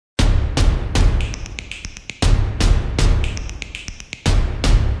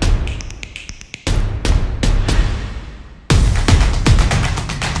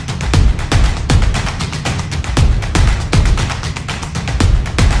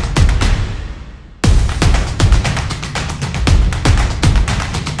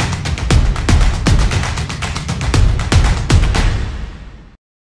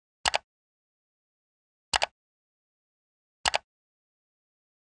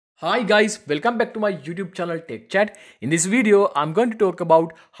Hi guys, welcome back to my YouTube channel Tech Chat. In this video, I'm going to talk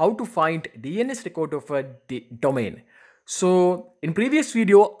about how to find DNS record of a domain. So in previous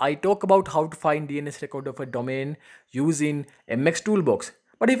video, I talked about how to find DNS record of a domain using MX Toolbox.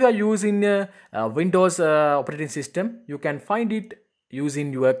 But if you are using Windows operating system, you can find it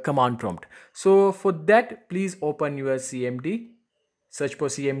using your command prompt. So for that, please open your CMD, search for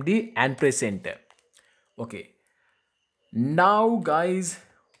CMD and press enter. Okay. Now guys,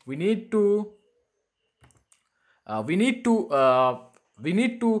 we need to uh, we need to uh, we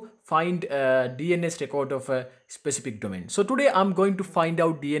need to find a DNS record of a specific domain. So today I'm going to find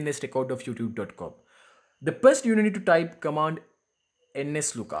out DNS record of youtube.com. The first you need to type command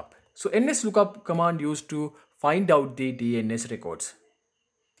nslookup. So nslookup command used to find out the DNS records.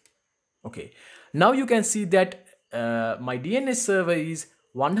 Okay, now you can see that my DNS server is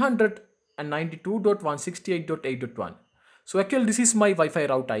 192.168.8.1. So actually this is my Wi-Fi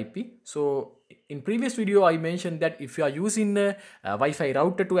route IP. So in previous video I mentioned that if you are using a Wi-Fi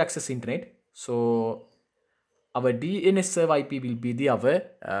router to access internet, so our DNS server IP will be the our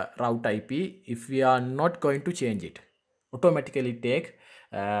route IP if we are not going to change it. Automatically take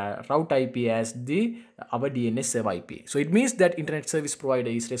route IP as the our DNS server IP. So it means that internet service provider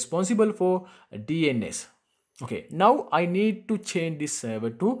is responsible for DNS. Okay, now I need to change this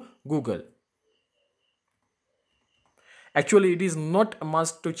server to Google. Actually, it is not a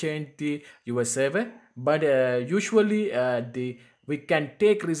must to change the your server, but usually we can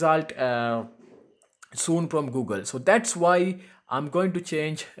take result soon from Google. So that's why I'm going to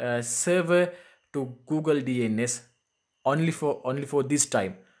change server to Google DNS only for this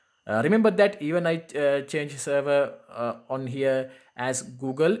time. Remember that even I change server on here as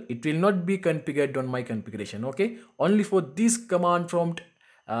Google, it will not be configured on my configuration. Okay, only for this command prompt,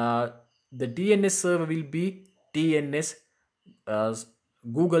 the DNS server will be DNS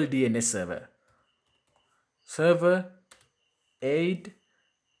Google DNS server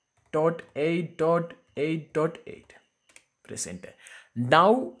 8.8.8.8. Press enter.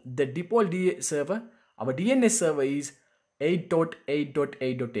 Now the default server, our DNS server is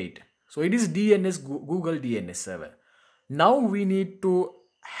 8.8.8.8. so it is Google DNS server. Now we need to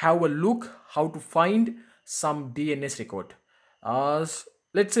have a look how to find some DNS record.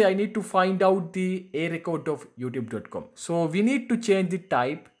 Let's say I need to find out the A record of youtube.com. So we need to change the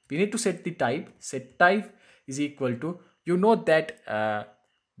type. We need to set the type. Set type is equal to, you know that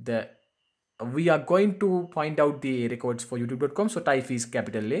we are going to find out the A records for youtube.com. So type is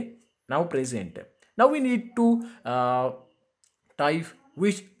capital A. Now press enter. Now we need to type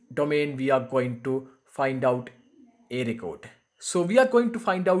which domain we are going to find out A record. So we are going to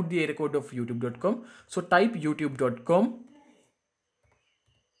find out the A record of youtube.com. So type youtube.com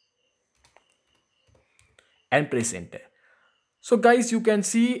and press enter. So guys, you can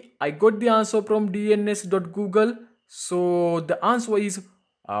see I got the answer from dns.google. So the answer is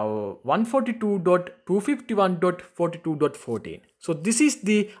 142.251.42.14. So this is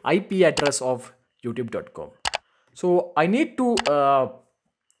the IP address of youtube.com. So I need to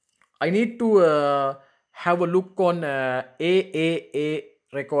have a look on AAA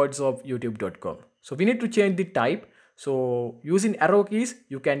records of youtube.com. So we need to change the type. So using arrow keys,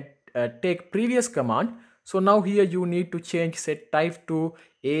 you can take previous command. So now here you need to change set type to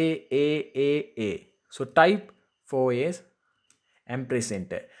AAAA. So type 4A's and press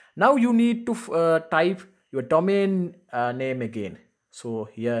enter. Now you need to type your domain name again. So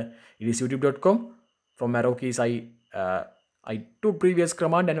here it is youtube.com. From arrow keys I took previous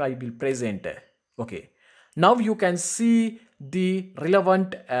command and I will press enter. Okay. Now you can see the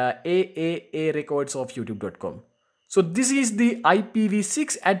relevant AAA records of youtube.com. So this is the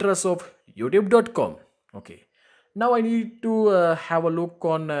IPv6 address of youtube.com. Okay. Now I need to have a look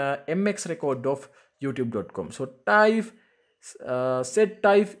on MX record of youtube.com. So type set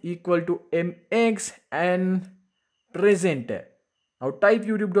type equal to MX and press enter. Now type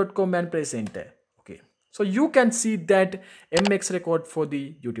youtube.com and press enter. Okay. So you can see that MX record for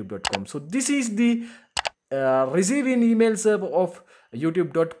the youtube.com. So this is the receiving email server of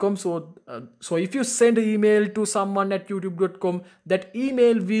youtube.com. So if you send an email to someone at youtube.com, that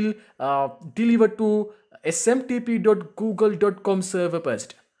email will deliver to smtp.google.com server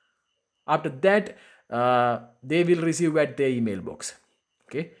first. After that, they will receive at their email box.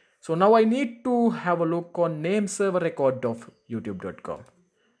 Okay. So now I need to have a look on name server record of youtube.com.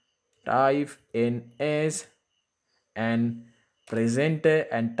 Type ns and press enter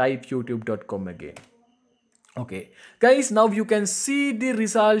and type youtube.com again. Okay guys, now you can see the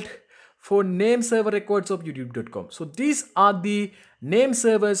result for name server records of youtube.com. So these are the name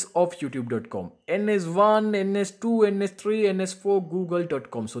servers of youtube.com: ns1, ns2, ns3, ns4,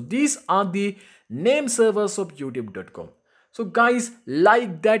 google.com. So these are the name servers of youtube.com. So guys,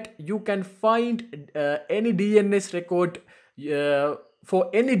 like that, you can find any DNS record for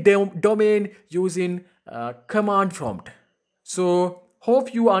any domain using command prompt. So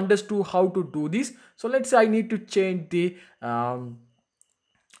hope you understood how to do this. So let's say I need to change the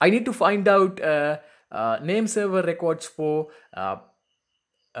I need to find out name server records for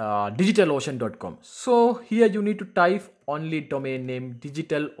digitalocean.com. So here you need to type only domain name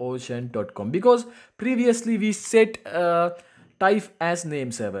digitalocean.com, because previously we set type as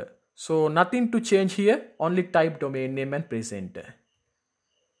name server. So nothing to change here, only type domain name and press enter.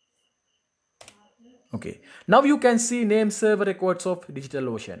 Okay, now you can see name server records of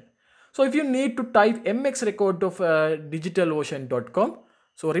DigitalOcean. So if you need to type mx record of digitalocean.com,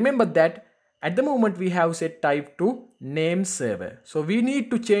 so remember that at the moment we have set type to name server. So we need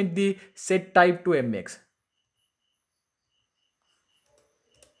to change the set type to mx.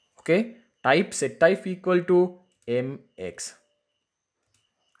 Okay, type set type equal to mx.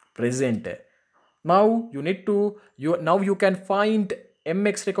 Press enter. Now you need to now you can find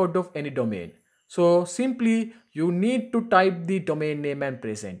mx record of any domain. So simply you need to type the domain name and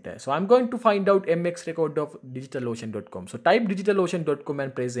press enter. So I'm going to find out mx record of digitalocean.com. So type digitalocean.com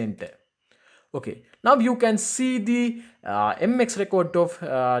and press enter. Okay, now you can see the mx record of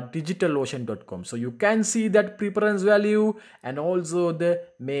digitalocean.com. So you can see that preference value and also the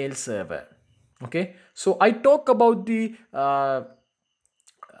mail server. Okay, so I talk about the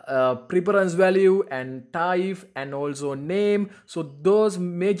preference value and type and also name. So those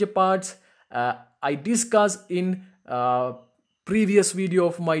major parts I discussed in previous video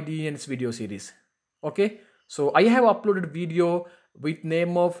of my DNS video series. Okay, so I have uploaded video with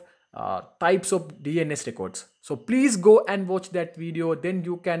name of types of DNS records. So please go and watch that video, then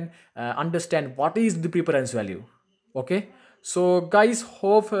you can understand what is the preference value. Okay, so guys,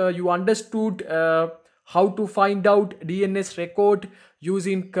 hope you understood how to find out DNS record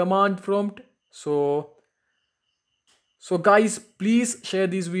using command prompt. So guys, please share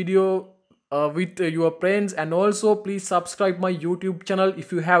this video with your friends, and also please subscribe my YouTube channel.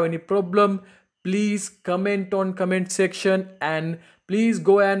 If you have any problem, please comment on comment section, and please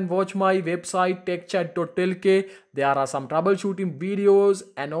go and watch my website techchat.lk. There are some troubleshooting videos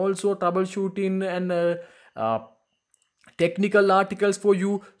and also troubleshooting and technical articles for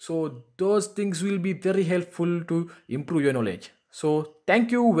you. So those things will be very helpful to improve your knowledge. So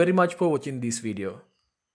thank you very much for watching this video.